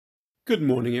Good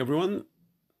morning, everyone.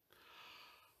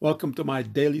 Welcome to my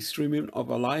daily streaming of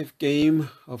a live game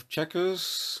of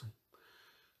checkers.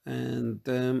 And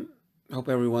hope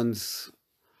everyone's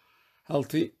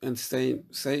healthy and staying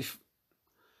safe.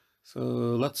 So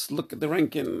let's look at the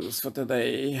rankings for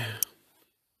today.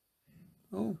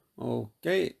 Oh,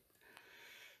 okay.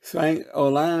 Svang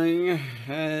Olang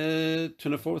had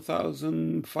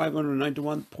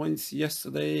 24,591 points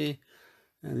yesterday.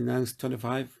 And now it's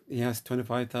 25. He has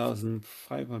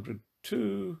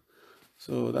 25,502.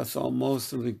 So that's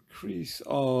almost an increase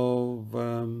of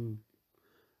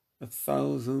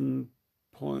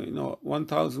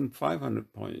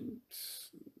 1,500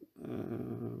 points.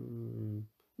 No,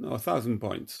 1,000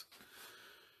 points.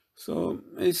 So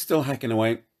he's still hacking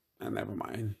away. And never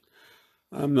mind.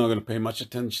 I'm not going to pay much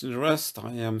attention to the rest.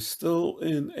 I am still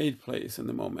in 8th place in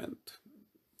the moment.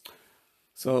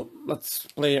 So let's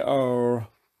play our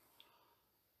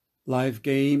live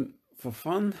game for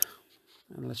fun.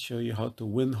 And let's show you how to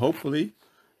win, hopefully.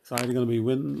 It's either going to be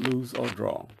win, lose, or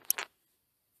draw.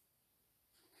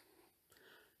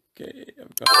 Okay,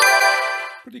 I've got a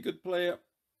pretty good player.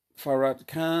 Farad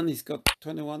Khan, he's got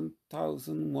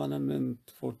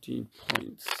 21,114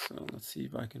 points. So let's see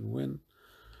if I can win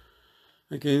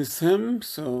against him.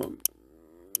 So I'm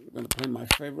going to play my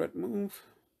favorite move.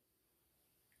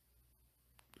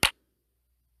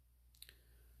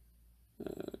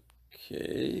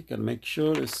 Okay, got to make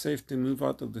sure it's safe to move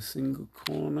out of the single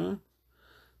corner.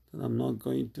 That I'm not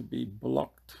going to be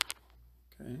blocked.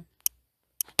 Okay.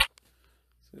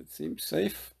 So it seems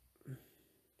safe.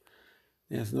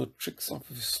 He has no tricks up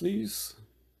his sleeves.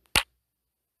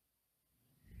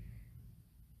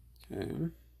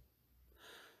 Okay.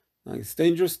 Now it's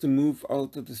dangerous to move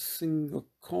out of the single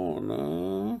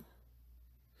corner.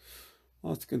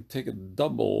 Well, it's going to take a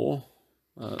double,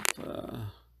 but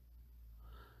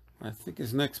I think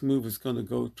his next move is going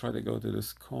to try to go to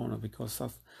this corner, because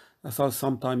that's how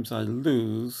sometimes I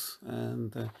lose.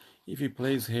 And if he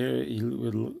plays here, he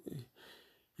will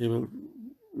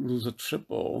lose a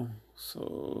triple.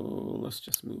 So let's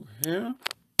just move here.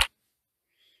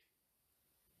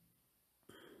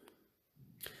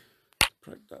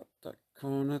 Break that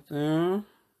corner there.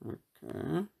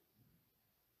 Okay.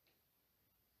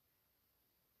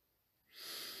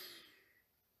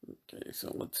 Okay,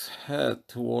 so let's head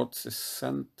towards the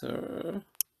center.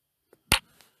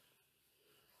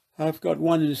 I've got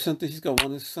one in the center, he's got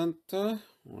one in the center.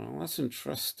 Well, that's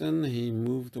interesting. He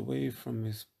moved away from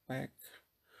his back,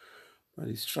 but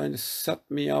he's trying to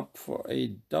set me up for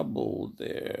a double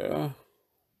there.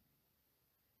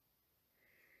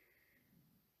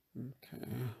 Okay.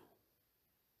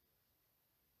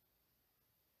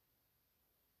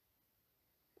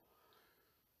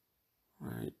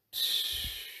 Right.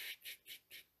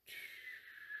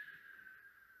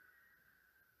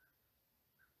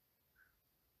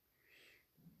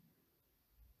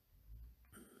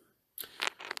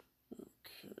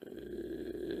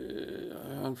 Okay. I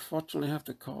unfortunately have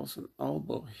to cause an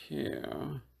elbow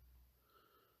here.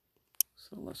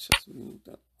 So let's just move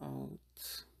that out.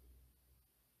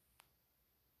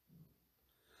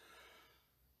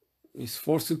 He's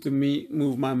forcing to me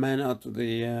move my man out to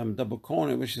the double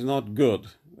corner, which is not good.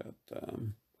 But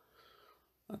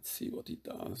let's see what he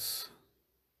does.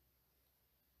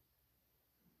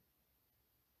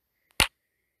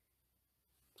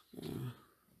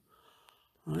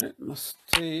 All right,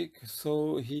 mistake.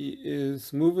 So he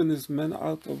is moving his men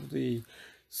out of the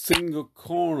single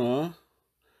corner,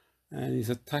 and he's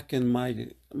attacking my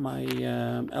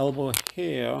elbow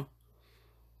here.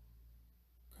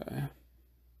 Okay.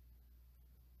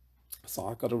 So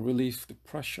I got to relieve the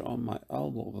pressure on my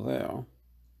elbow there.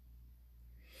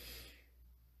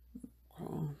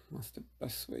 Well, that's the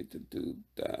best way to do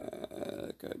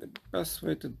that. Okay, the best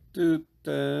way to do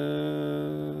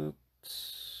that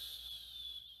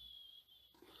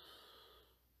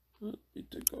would be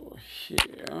to go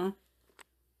here.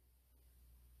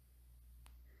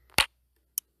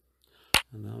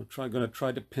 And I'm going to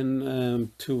try to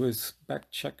pin two his back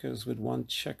checkers with one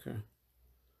checker.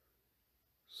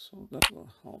 So that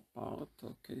will help out.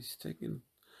 Okay, he's taking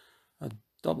a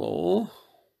double.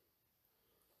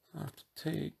 I have to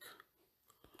take.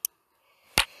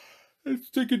 Let's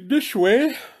take it this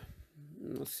way.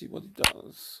 Let's see what it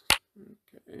does.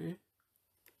 Okay.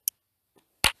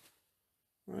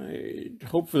 Right.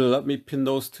 Hopefully let me pin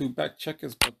those two back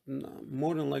checkers, but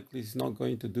more than likely he's not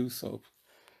going to do so,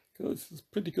 because he's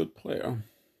a pretty good player.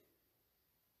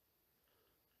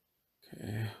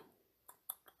 Okay.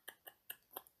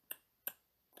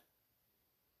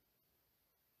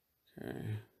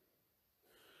 Okay.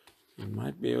 You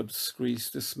might be able to squeeze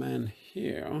this man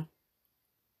here.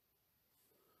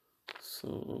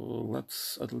 So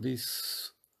let's at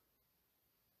least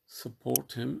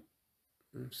support him.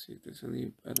 Let's see if there's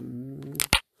any better move,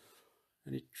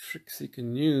 any tricks he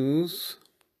can use.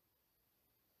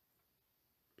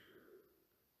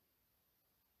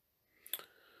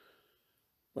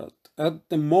 But at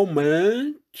the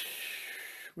moment,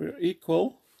 we're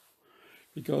equal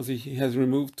because he has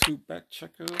removed 2 back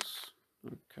checkers.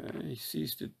 Okay, he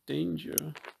sees the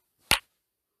danger.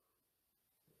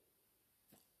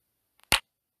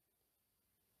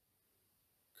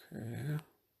 Okay.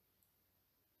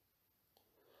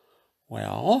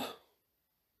 Well,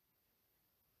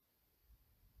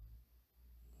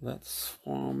 let's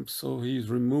farm. So he's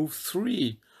removed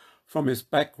 3 from his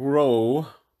back row.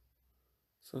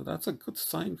 So that's a good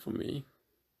sign for me.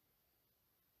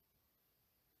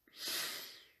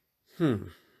 Okay,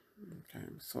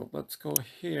 so let's go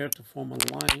here to form a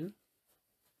line.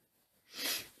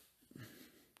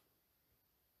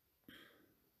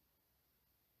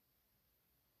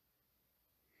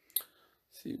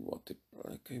 See what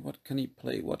what can he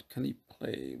play? What can he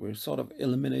play? We're sort of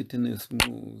eliminating his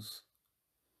moves.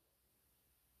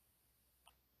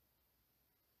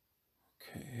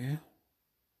 Okay.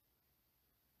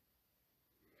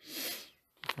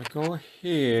 If I go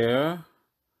here,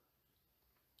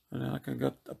 and then I can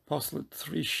get a possible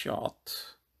 3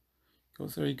 shot.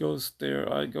 Goes there, he goes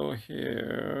there, I go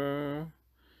here.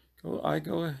 I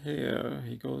go here,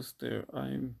 he goes there,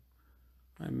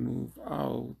 I move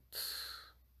out.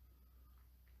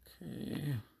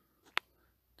 Okay.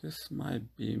 This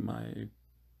might be my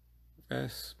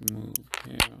best move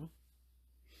here.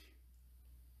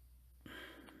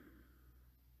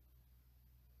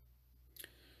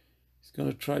 He's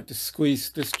gonna try to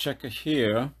squeeze this checker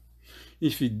here.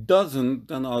 If he doesn't,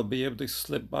 then I'll be able to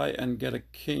slip by and get a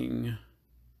king.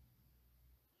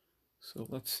 So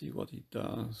let's see what he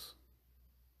does.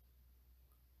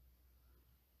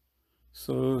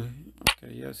 So,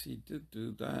 okay, yes, he did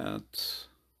do that.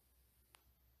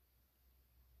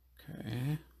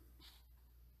 Okay.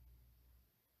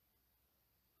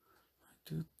 I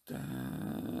do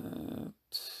that.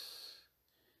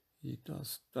 He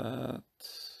does that.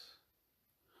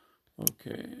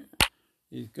 Okay.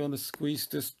 He's gonna squeeze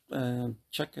this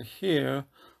checker here.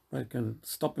 I can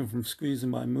stop him from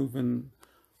squeezing by moving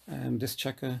this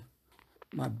checker,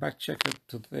 my back checker,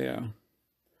 to there.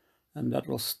 And that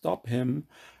will stop him,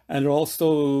 and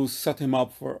also set him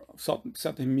up for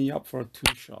setting me up for a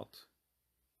 2 shot.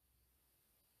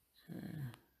 Okay.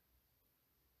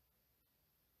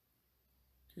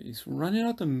 Okay, he's running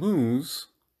out of moves.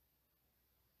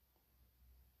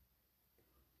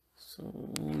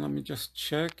 So let me just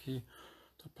check.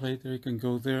 To play there, he can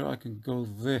go there. I can go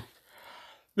there.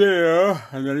 There,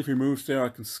 and then if he moves there, I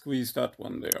can squeeze that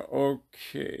one there.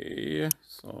 Okay,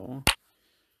 so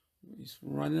he's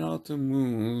running out of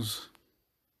moves.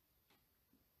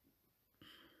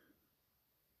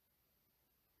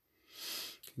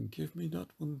 Can give me that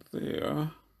one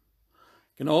there.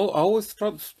 You know, I always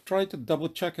try to double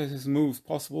check his moves,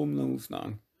 possible moves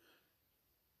now.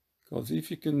 Because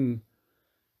if you can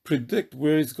predict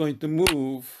where he's going to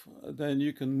move, then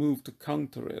you can move to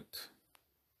counter it.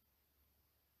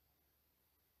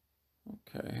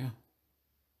 Okay.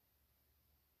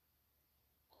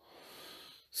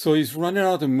 So he's running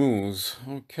out of moves.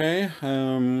 Okay.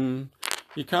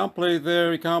 He can't play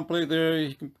there. He can't play there.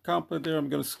 He can't play there. I'm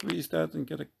going to squeeze that and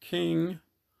get a king.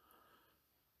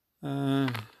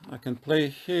 I can play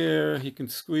here. He can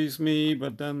squeeze me,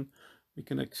 but then we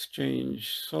can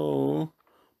exchange. So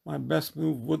my best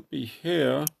move would be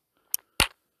here.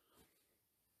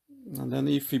 And then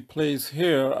if he plays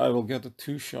here, I will get a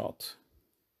 2 shot.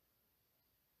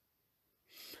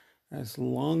 As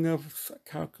long as I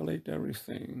calculate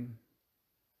everything.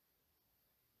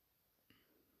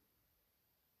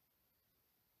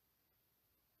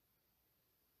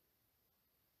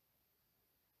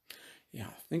 Yeah,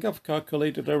 I think I've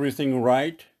calculated everything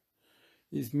right.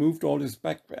 He's moved all his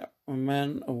back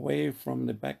men away from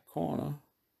the back corner.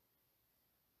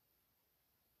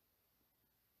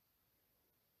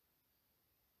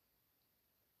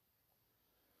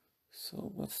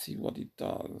 So let's see what he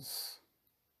does.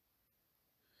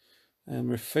 And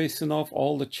we're facing off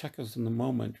all the checkers in the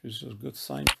moment, which is a good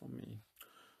sign for me.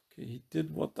 Okay, he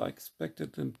did what I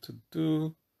expected him to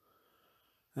do.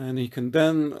 And he can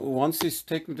then, once he's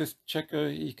taken this checker,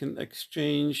 he can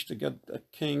exchange to get a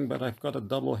king, but I've got a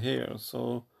double here.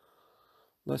 So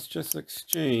let's just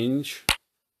exchange.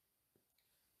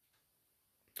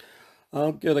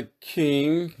 I'll get a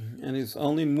king, and his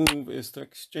only move is to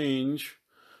exchange.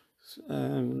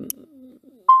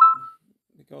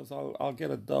 Because I'll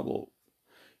get a double.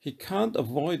 he can't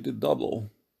avoid the double.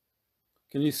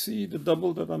 Can you see the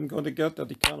double that I'm going to get that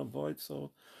he can't avoid?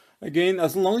 So again,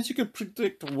 as long as you can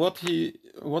predict what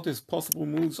his possible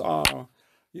moves are,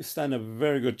 you stand a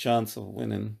very good chance of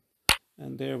winning.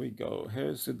 And there we go.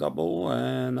 Here's the double,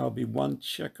 and I'll be one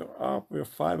checker up. We're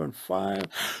 5 and 5.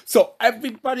 So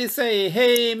everybody say,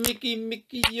 "Hey,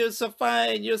 Mickey, you're so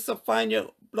fine. You're so fine.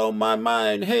 You blow my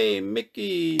mind. Hey,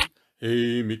 Mickey.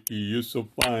 Hey, Mickey, you're so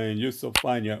fine. You're so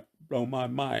fine. You blow my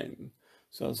mind."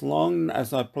 So as long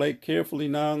as I play carefully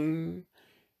now,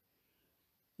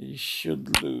 he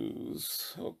should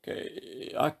lose.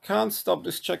 Okay, I can't stop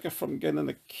this checker from getting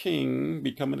a king,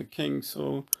 becoming a king,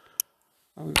 so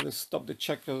I'm going to stop the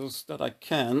checkers that I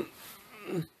can.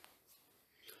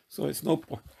 So it's no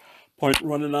point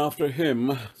running after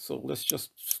him. So let's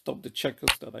just stop the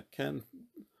checkers that I can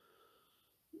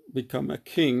become a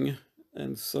king.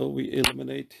 And so we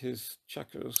eliminate his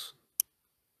checkers.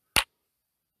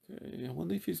 Okay, I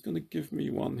wonder if he's going to give me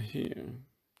one here.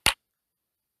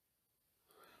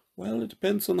 Well, it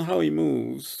depends on how he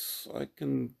moves. I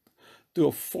can do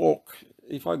a fork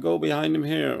if I go behind him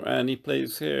here and he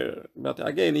plays here. But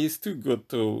again, he's too good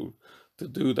to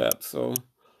do that. So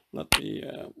let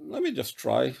me just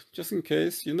try, just in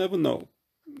case. You never know.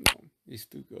 No, he's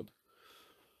too good.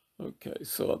 Okay,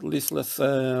 so at least let's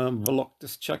block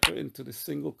this checker into the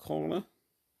single corner.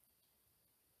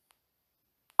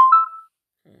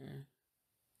 Okay.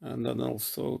 And then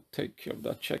also take care of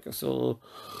that checker. So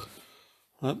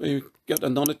let me get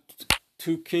another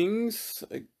 2 kings.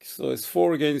 So it's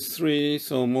 4 against 3,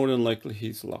 so more than likely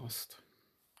he's lost.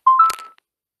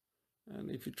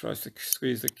 And if he tries to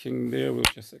squeeze the king there, we'll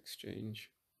just exchange.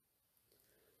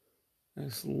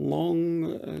 As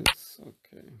long as,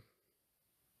 okay.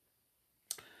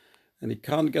 And he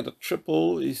can't get a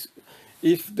triple.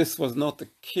 If this was not a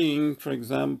king, for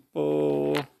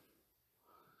example,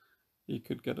 he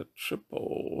could get a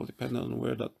triple, depending on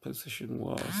where that position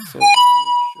was. So make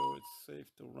sure it's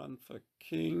safe to run for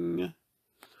king.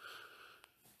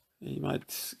 He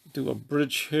might do a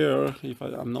bridge here if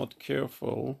I'm not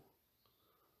careful.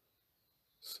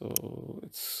 So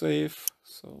it's safe.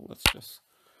 So let's just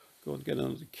go and get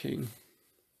another king.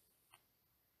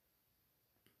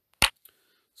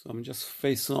 So I'm just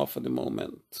facing off at the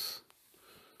moment.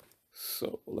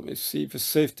 So let me see if it's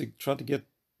safe to try to get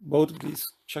both of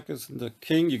these checkers and the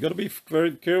king. You got to be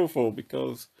very careful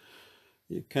because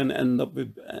you can end up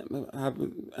with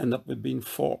being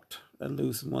forked and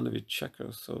losing one of your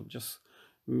checkers. So just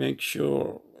make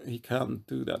sure he can't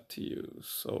do that to you.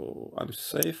 So I'm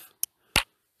safe.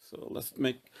 So let's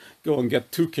go and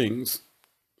get 2 kings.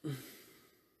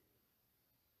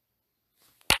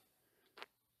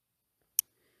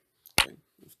 Okay,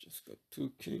 let's just got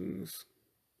 2 kings.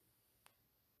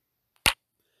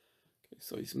 Okay,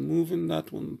 so he's moving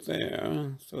that one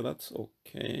there, so that's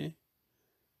okay.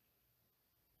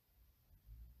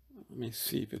 Let me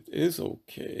see if it is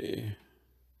okay.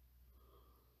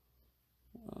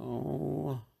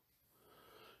 Oh,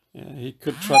 yeah, he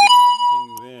could try to get a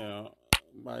king there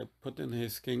by putting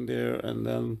his king there and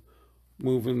then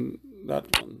moving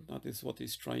that one. That is what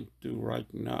he's trying to do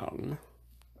right now.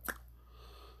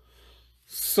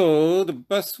 So the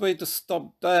best way to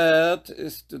stop that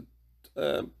is to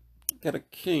get a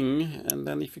king, and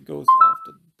then if he goes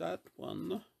after that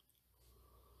one,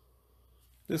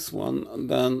 this one, and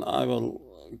then I will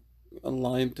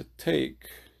align to take.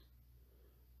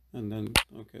 And then,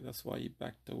 okay, that's why he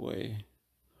backed away.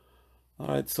 All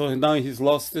right, so now he's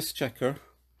lost this checker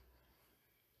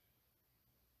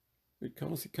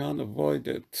because he can't avoid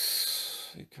it.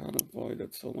 He can't avoid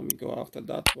it, so let me go after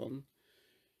that one.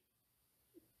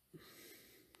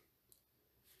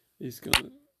 He's gonna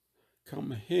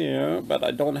come here, but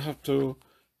I don't have to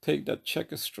take that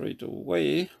checker straight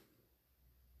away.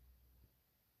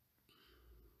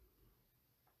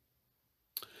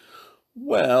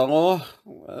 Well,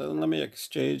 let me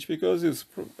exchange because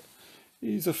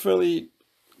he's a fairly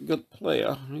good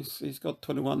player. He's got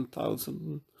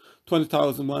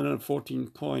 20,114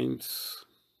 points.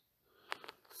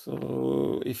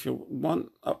 So if you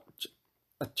want a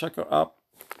checker up,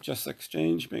 just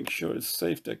exchange. Make sure it's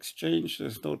safe to exchange.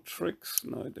 There's no tricks.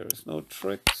 No, there is no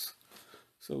tricks.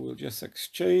 So we'll just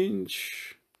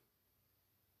exchange.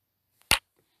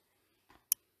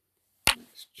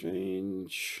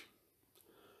 Exchange.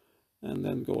 And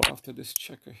then go after this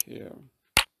checker here.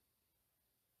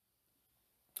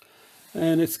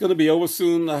 And it's going to be over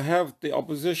soon. I have the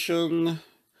opposition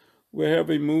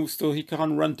wherever he moves to. He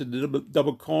can't run to the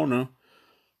double corner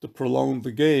to prolong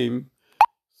the game.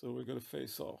 So we're going to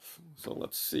face off. So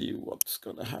let's see what's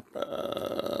going to happen.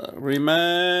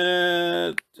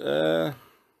 Rematch.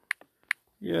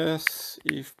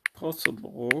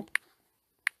 possible.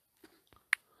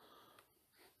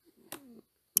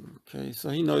 Okay, so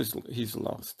he knows he's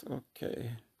lost.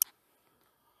 Okay.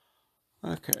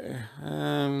 Okay.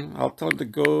 I'll tell him to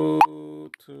go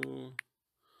to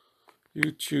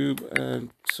YouTube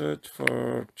and search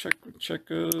for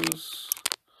checkers.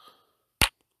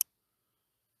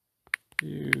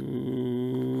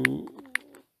 You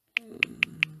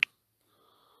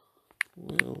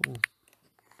will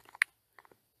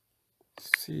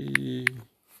see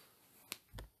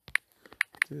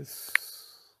this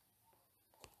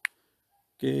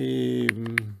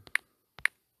game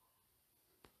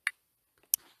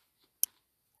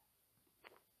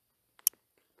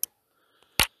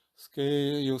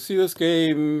you'll see this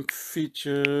game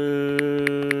featured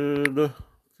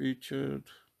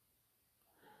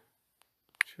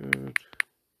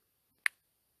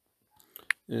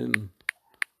in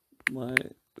my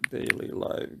daily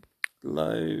live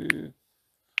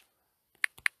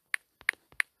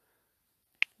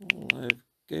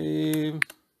game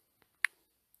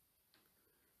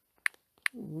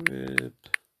with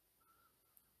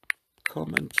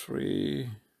commentary.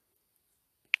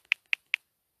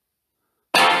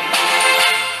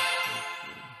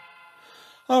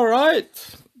 All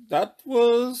right, that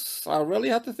was, I really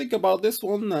had to think about this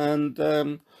one, and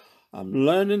I'm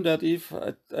learning that if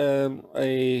a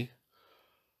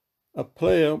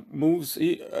player moves,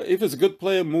 if it's a good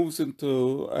player moves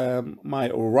into my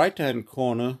right-hand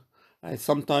corner, I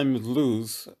sometimes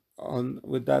lose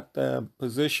with that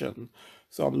position.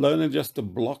 So I'm learning just to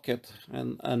block it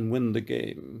and win the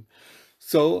game.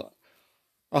 So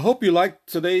I hope you liked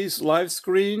today's live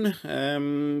screen.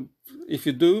 If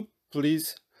you do,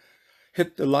 please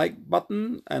hit the like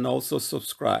button and also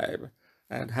subscribe.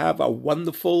 And have a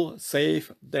wonderful,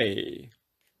 safe day.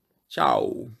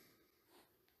 Ciao.